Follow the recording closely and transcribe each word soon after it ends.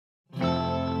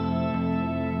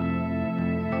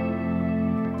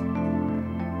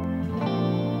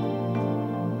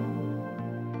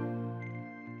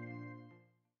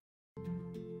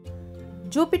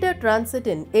Jupiter transit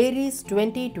in Aries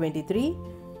 2023.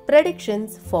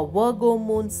 Predictions for Virgo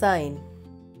moon sign.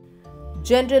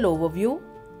 General overview.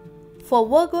 For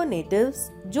Virgo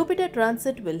natives, Jupiter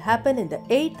transit will happen in the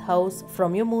 8th house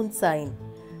from your moon sign.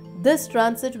 This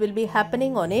transit will be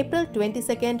happening on April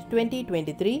 22nd,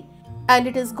 2023 and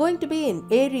it is going to be in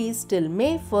Aries till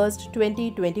May 1st,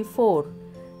 2024.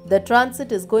 The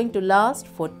transit is going to last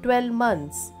for 12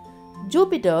 months.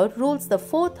 Jupiter rules the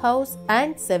 4th house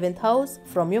and 7th house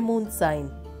from your moon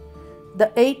sign.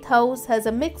 The 8th house has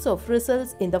a mix of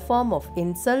results in the form of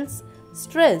insults,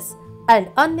 stress,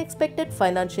 and unexpected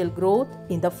financial growth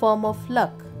in the form of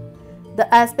luck.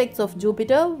 The aspects of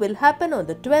Jupiter will happen on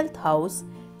the 12th house,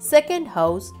 2nd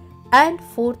house, and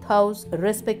 4th house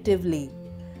respectively.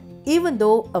 Even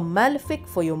though a malefic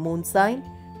for your moon sign,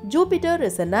 Jupiter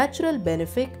is a natural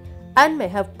benefic and may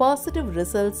have positive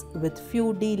results with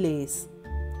few delays.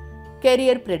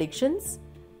 Career predictions.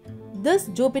 This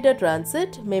Jupiter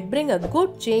transit may bring a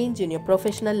good change in your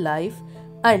professional life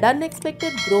and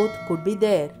unexpected growth could be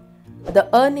there. The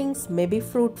earnings may be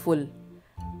fruitful.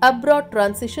 Abroad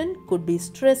transition could be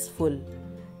stressful.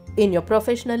 In your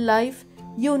professional life,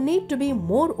 you need to be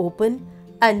more open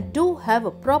and do have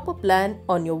a proper plan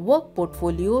on your work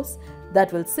portfolios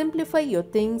that will simplify your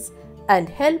things and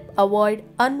help avoid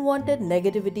unwanted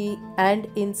negativity and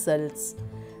insults.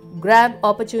 Grab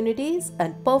opportunities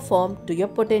and perform to your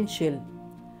potential.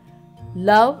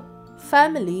 Love,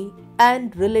 family,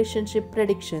 and relationship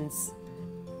predictions.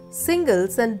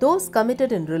 Singles and those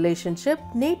committed in relationship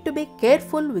need to be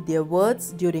careful with their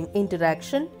words during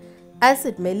interaction as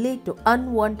it may lead to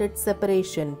unwanted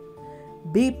separation.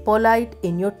 Be polite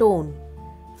in your tone.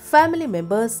 Family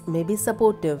members may be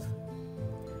supportive.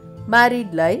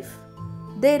 Married life.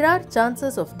 There are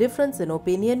chances of difference in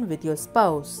opinion with your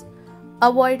spouse.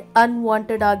 Avoid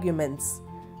unwanted arguments.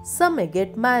 Some may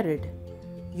get married.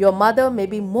 Your mother may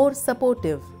be more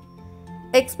supportive.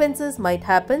 Expenses might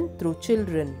happen through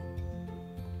children.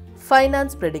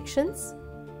 Finance predictions.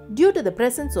 Due to the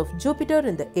presence of Jupiter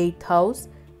in the 8th house,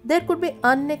 there could be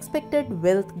unexpected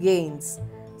wealth gains.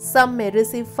 Some may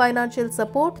receive financial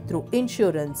support through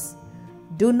insurance.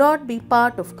 Do not be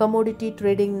part of commodity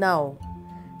trading now.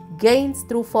 Gains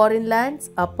through foreign lands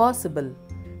are possible.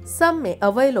 Some may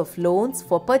avail of loans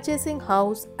for purchasing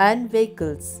house and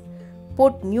vehicles.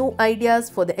 Put new ideas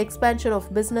for the expansion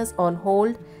of business on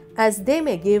hold as they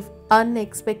may give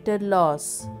unexpected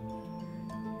loss.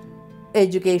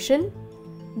 Education.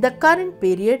 The current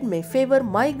period may favor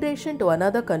migration to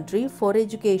another country for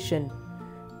education.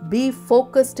 Be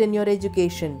focused in your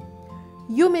education.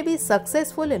 You may be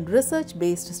successful in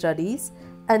research-based studies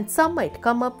and some might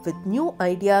come up with new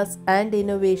ideas and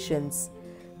innovations.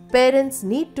 Parents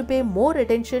need to pay more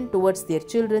attention towards their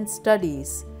children's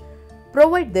studies.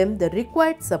 Provide them the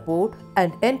required support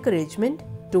and encouragement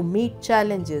to meet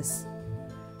challenges.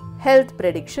 Health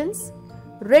predictions.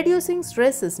 Reducing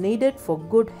stress is needed for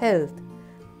good health.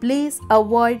 Please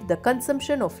avoid the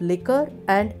consumption of liquor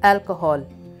and alcohol.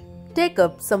 Take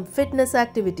up some fitness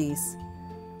activities.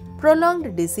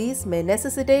 Prolonged disease may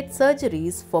necessitate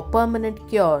surgeries for permanent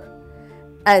cure.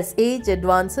 As age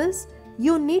advances,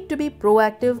 you need to be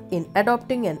proactive in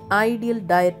adopting an ideal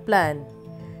diet plan.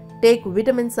 Take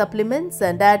vitamin supplements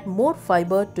and add more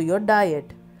fiber to your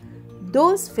diet.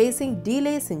 Those facing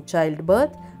delays in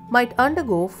childbirth might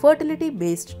undergo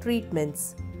fertility-based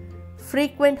treatments.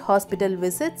 Frequent hospital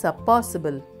visits are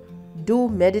possible. Do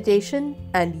meditation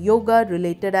and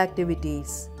yoga-related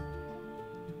activities.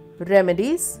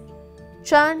 Remedies.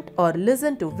 Chant or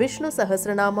listen to Vishnu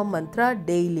Sahasranama mantra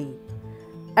daily.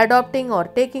 Adopting or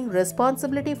taking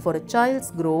responsibility for a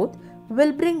child's growth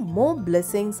will bring more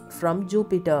blessings from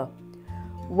Jupiter.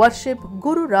 Worship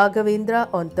Guru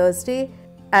Raghavendra on Thursday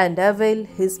and avail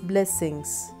his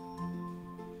blessings.